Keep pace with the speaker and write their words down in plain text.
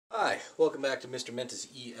Welcome back to Mr. Menta's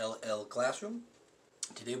ELL Classroom.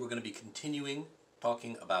 Today we're going to be continuing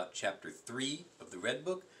talking about Chapter 3 of the Red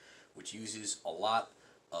Book, which uses a lot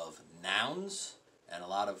of nouns and a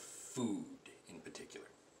lot of food in particular.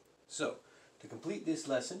 So, to complete this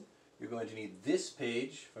lesson, you're going to need this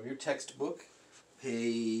page from your textbook,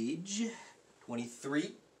 page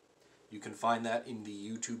 23. You can find that in the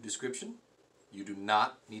YouTube description. You do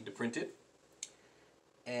not need to print it.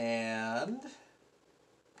 And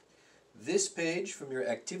this page from your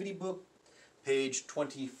activity book, page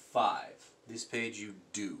 25. This page you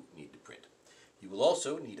do need to print. You will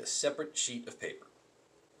also need a separate sheet of paper.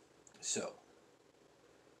 So,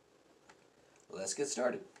 let's get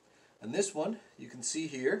started. On this one, you can see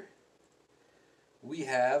here, we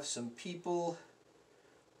have some people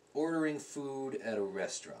ordering food at a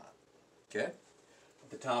restaurant. Okay?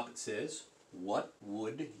 At the top it says, "What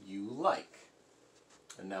would you like?"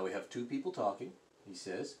 And now we have two people talking. He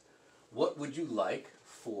says, "What would you like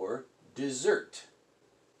for dessert?"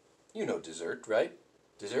 You know dessert, right?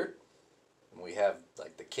 Dessert? And we have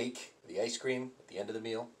like the cake, the ice cream at the end of the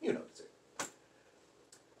meal. You know dessert.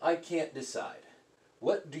 "I can't decide.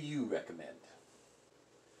 What do you recommend?"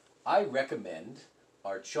 "I recommend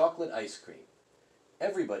our chocolate ice cream.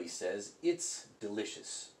 Everybody says it's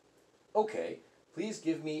delicious." "Okay, please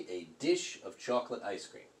give me a dish of chocolate ice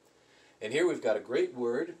cream." And here we've got a great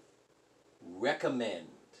word, recommend.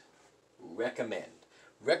 Recommend.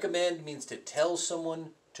 Recommend means to tell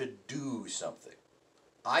someone to do something.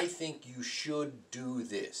 I think you should do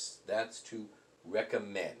this. That's to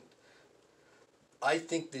recommend. I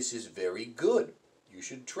think this is very good. You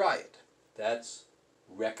should try it. That's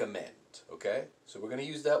recommend. Okay? So we're going to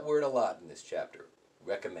use that word a lot in this chapter.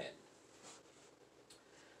 Recommend.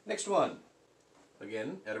 Next one.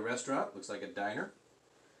 Again, at a restaurant. Looks like a diner.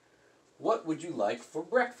 "What would you like for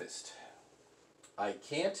breakfast?" "I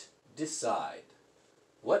can't decide.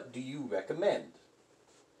 What do you recommend?"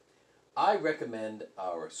 "I recommend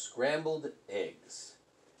our scrambled eggs.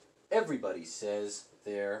 Everybody says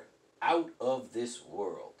they're out of this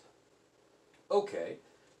world." "Okay,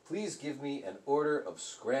 please give me an order of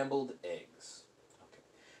scrambled eggs." Okay.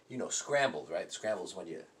 You know scrambled, right? Scrambled is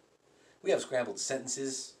when we have scrambled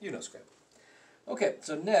sentences. You know scrambled. Okay,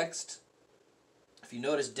 so next, if you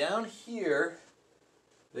notice down here,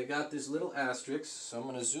 they got this little asterisk, so I'm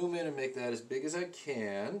going to zoom in and make that as big as I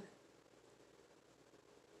can.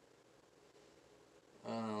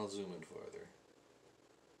 I'll zoom in further.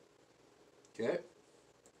 Okay.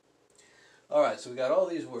 Alright, so we got all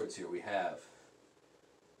these words here. We have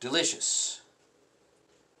delicious,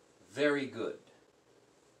 very good,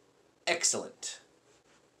 excellent,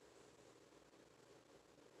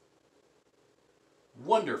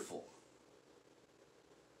 wonderful,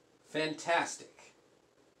 fantastic,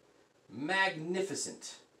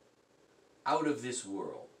 magnificent, out of this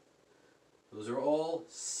world. Those are all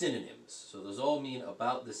synonyms. So those all mean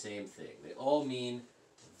about the same thing. They all mean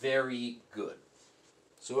very good.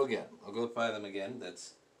 So again, I'll go by them again.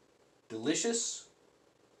 That's delicious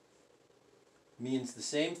means the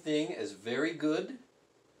same thing as very good,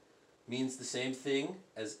 means the same thing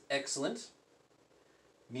as excellent,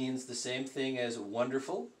 means the same thing as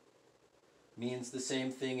wonderful, means the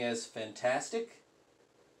same thing as fantastic,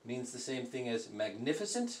 means the same thing as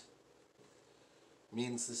magnificent,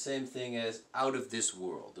 means the same thing as out of this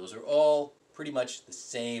world. Those are all pretty much the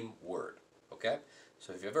same word, okay?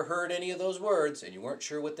 So if you ever heard any of those words and you weren't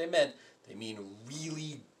sure what they meant, they mean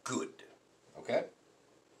really good, okay?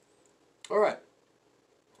 All right,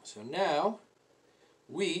 so now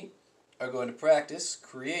we are going to practice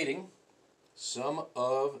creating some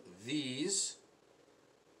of these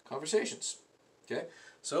conversations, okay?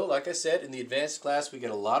 So like I said, in the advanced class we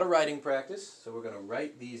get a lot of writing practice, so we're going to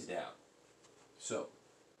write these down. So,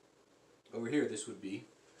 over here this would be,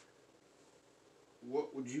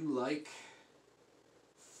 "What would you like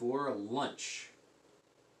for lunch?"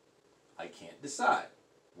 "I can't decide.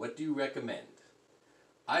 What do you recommend?"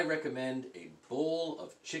 "I recommend a bowl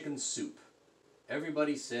of chicken soup.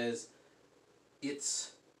 Everybody says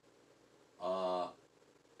it's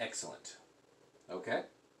excellent." Okay?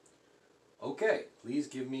 "Okay, please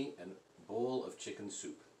give me a bowl of chicken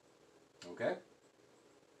soup." Okay?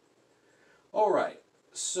 Alright,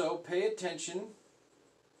 so pay attention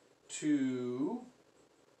to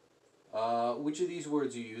which of these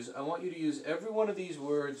words you use. I want you to use every one of these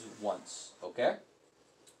words once, okay?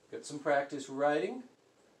 Get some practice writing.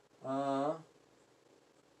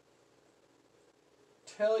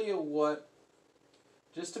 Tell you what,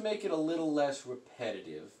 just to make it a little less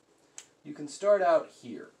repetitive, you can start out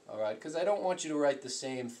here, alright? Because I don't want you to write the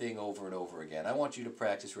same thing over and over again. I want you to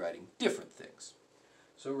practice writing different things.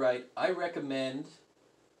 So write, I recommend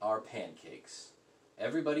our pancakes.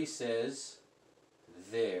 Everybody says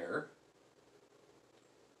their,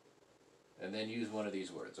 and then use one of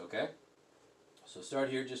these words, okay? So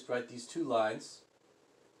start here, just write these 2 lines.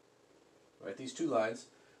 Write these 2 lines.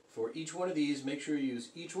 For each one of these, make sure you use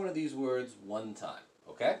each one of these words 1 time,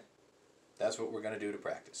 okay? That's what we're going to do to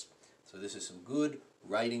practice. So this is some good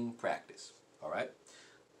writing practice, all right?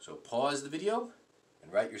 So pause the video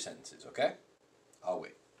and write your sentences, okay? I'll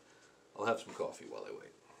wait. I'll have some coffee while I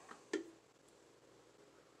wait.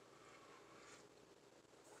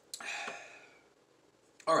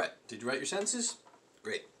 All right, did you write your sentences?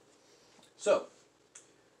 Great. So,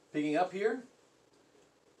 picking up here,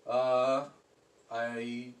 I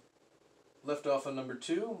left off on number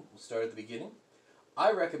 2. We'll start at the beginning.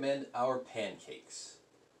 I recommend our pancakes.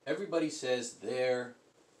 Everybody says they're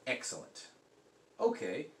excellent.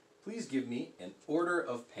 Okay, please give me an order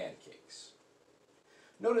of pancakes.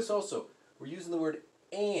 Notice also, we're using the word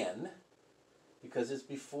an because it's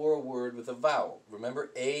before a word with a vowel.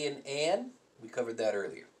 Remember a and an? We covered that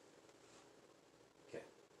earlier. Okay.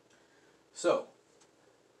 So,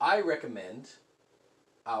 I recommend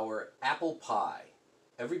our apple pie.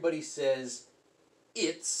 Everybody says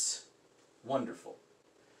it's wonderful.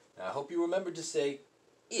 Now, I hope you remember to say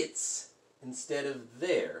it's instead of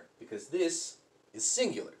their, because this is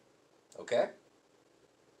singular. Okay?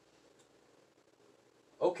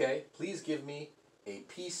 Okay, please give me a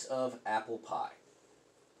piece of apple pie.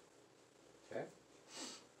 Okay?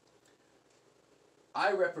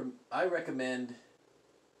 I recommend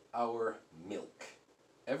our milk.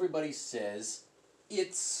 Everybody says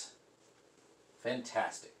it's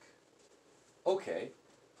fantastic. Okay,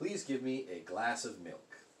 please give me a glass of milk.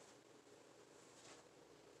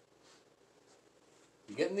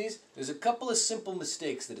 You getting these? There's a couple of simple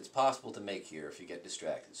mistakes that it's possible to make here if you get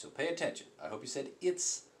distracted. So pay attention. I hope you said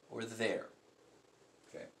it's or their.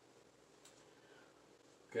 Okay.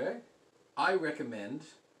 Okay. I recommend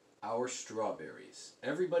our strawberries.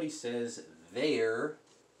 Everybody says they're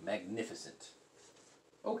magnificent.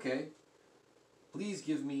 Okay. Please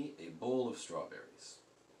give me a bowl of strawberries.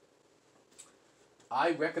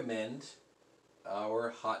 I recommend our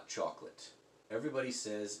hot chocolate. Everybody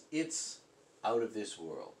says it's out of this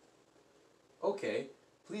world. Okay,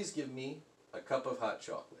 please give me a cup of hot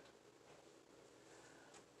chocolate.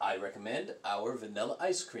 I recommend our vanilla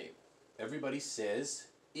ice cream. Everybody says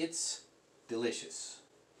it's delicious.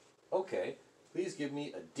 Okay, please give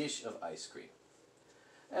me a dish of ice cream.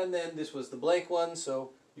 And then this was the blank one,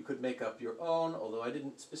 so you could make up your own, although I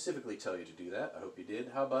didn't specifically tell you to do that. I hope you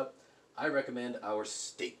did. How about, I recommend our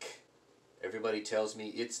steak. Everybody tells me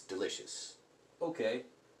it's delicious. Okay,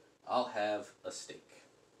 I'll have a steak.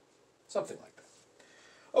 Something like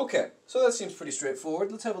that. Okay, so that seems pretty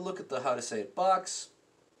straightforward. Let's have a look at the how to say it box.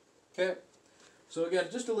 Okay, so again,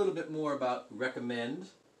 just a little bit more about recommend,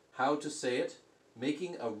 how to say it,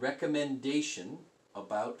 making a recommendation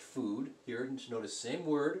about food. Here, notice same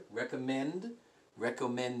word, recommend,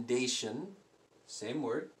 recommendation, same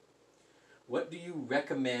word. What do you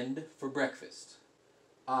recommend for breakfast?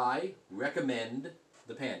 I recommend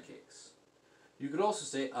the pancakes. You could also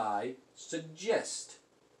say, I suggest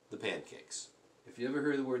the pancakes. If you ever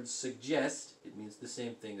heard the word suggest, it means the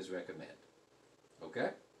same thing as recommend. Okay?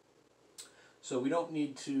 So we don't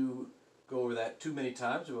need to go over that too many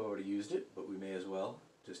times. We've already used it, but we may as well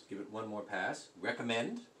just give it one more pass.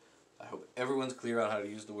 Recommend. I hope everyone's clear on how to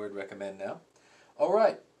use the word recommend now. All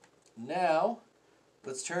right. Now,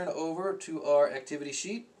 let's turn over to our activity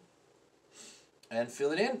sheet and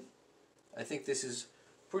fill it in. I think this is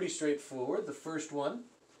pretty straightforward. The first one,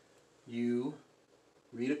 you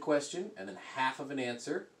read a question and then half of an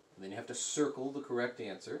answer, and then you have to circle the correct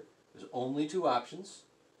answer. There's only 2 options.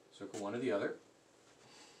 Circle one or the other.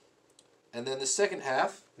 And then the second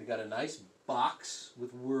half, we got a nice box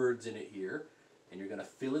with words in it here, and you're going to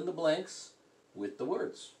fill in the blanks with the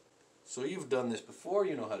words. So you've done this before,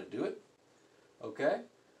 you know how to do it. Okay?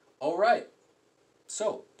 All right.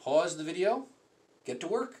 So, pause the video, get to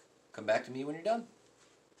work, come back to me when you're done.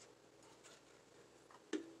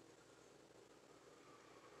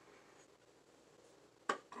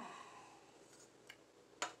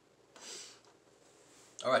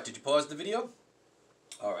 All right, did you pause the video?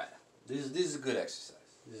 All right, this is a good exercise.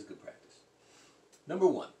 This is good practice. Number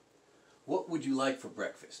 1, what would you like for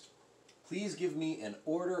breakfast? Please give me an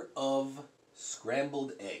order of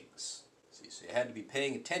scrambled eggs. See, so you had to be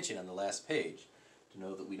paying attention on the last page to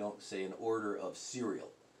know that we don't say an order of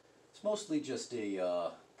cereal. It's mostly just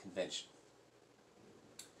a convention.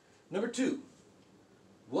 Number 2,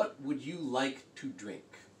 what would you like to drink?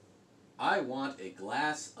 I want a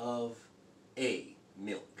glass of A,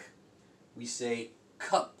 milk. We say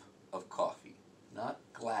cup of coffee, not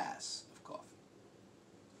glass of coffee.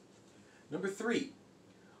 Number 3,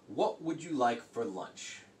 what would you like for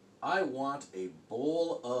lunch? I want a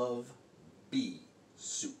bowl of bee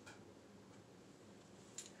soup.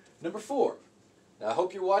 Number 4, now I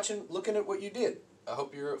hope you're looking at what you did. I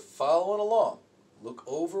hope you're following along. Look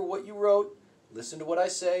over what you wrote, listen to what I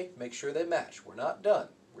say, make sure they match. We're not done.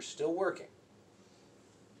 We're still working.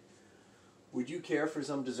 Would you care for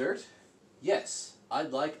some dessert? Yes,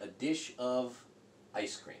 I'd like a dish of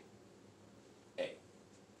ice cream. A.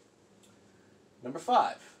 Number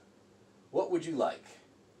 5, what would you like?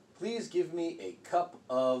 Please give me a cup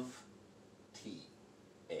of tea.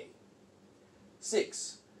 A.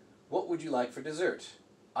 6, what would you like for dessert?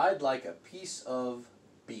 I'd like a piece of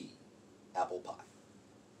B. Apple pie.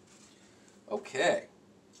 Okay,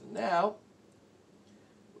 so now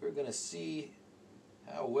we're going to see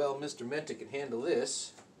how well Mr. Menta can handle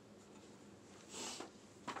this.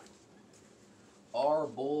 Our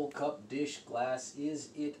bowl, cup, dish, glass, is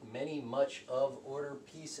it many, much of, order,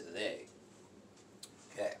 piece, they?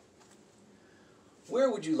 Okay.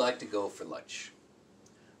 Where would you like to go for lunch?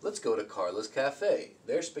 Let's go to Carla's Cafe.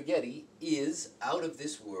 Their spaghetti is out of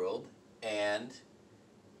this world and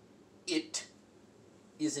it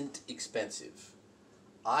isn't expensive.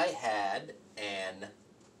 I had an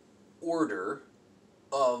order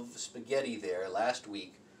of spaghetti there last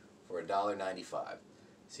week for $1.95.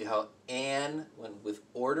 See how "an" went with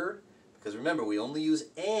order? Because remember, we only use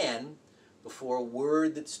 "an" before a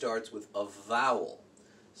word that starts with a vowel.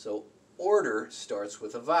 So order starts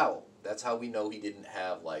with a vowel. That's how we know he didn't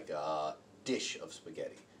have like a dish of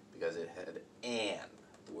spaghetti, because it had "an,"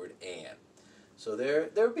 the word "an." So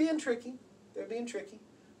they're being tricky. They're being tricky,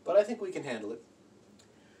 but I think we can handle it.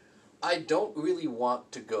 I don't really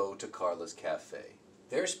want to go to Carla's Cafe.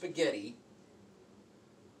 Their spaghetti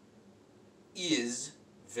is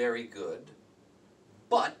very good,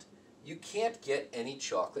 but you can't get any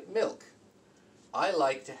chocolate milk. I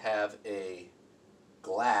like to have a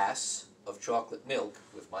glass of chocolate milk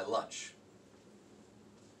with my lunch.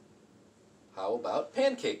 How about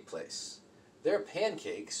Pancake Place? Their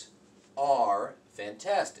pancakes are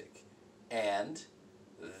fantastic, and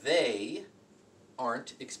they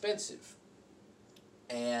aren't expensive.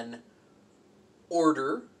 An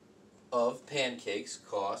order of pancakes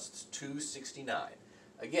costs $2.69.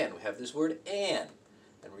 Again, we have this word "an,"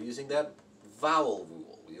 and we're using that vowel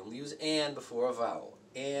rule. We only use "an" before a vowel.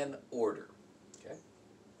 An order. Okay?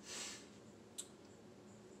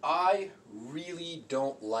 I really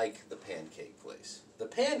don't like the Pancake Place. The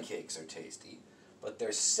pancakes are tasty, but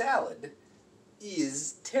their salad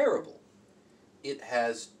is terrible. It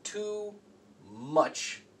has too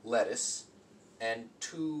much lettuce and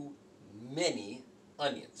too many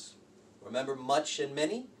onions. Remember much and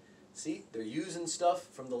many? See, they're using stuff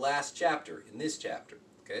from the last chapter in this chapter.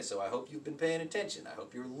 Okay, so I hope you've been paying attention. I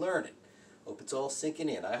hope you're learning. Hope it's all sinking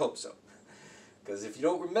in. I hope so. Because if you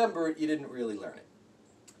don't remember it, you didn't really learn it.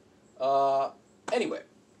 Anyway,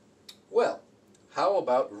 well, how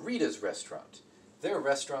about Rita's restaurant? Their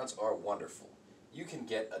restaurants are wonderful. You can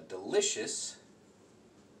get a delicious,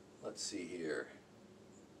 let's see here,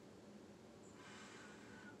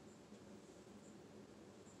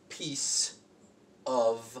 piece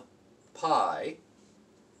of pie,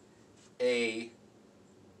 a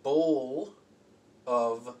bowl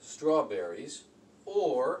of strawberries,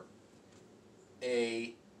 or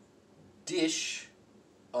a dish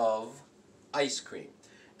of ice cream.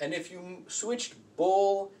 And if you switched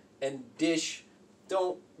bowl and dish,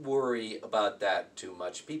 don't worry about that too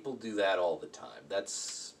much. People do that all the time.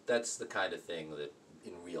 That's the kind of thing that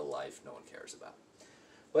in real life no one cares about.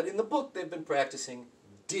 But in the book they've been practicing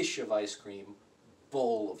dish of ice cream,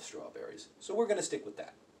 bowl of strawberries. So we're going to stick with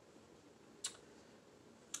that.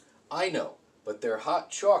 I know, but their hot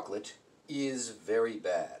chocolate is very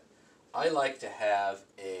bad. I like to have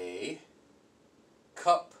a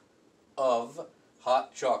cup of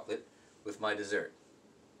hot chocolate with my dessert.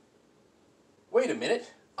 Wait a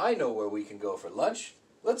minute, I know where we can go for lunch.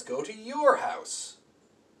 Let's go to your house.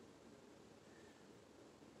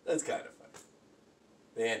 That's kind of funny.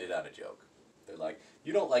 They ended on a joke. They're like,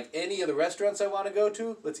 you don't like any of the restaurants I want to go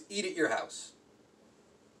to? Let's eat at your house.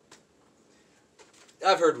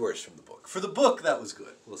 I've heard worse from the book. For the book, that was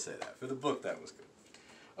good. We'll say that. For the book, that was good.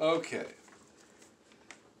 Okay.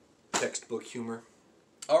 Textbook humor.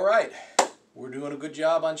 All right. We're doing a good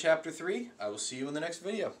job on Chapter 3. I will see you in the next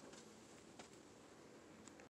video.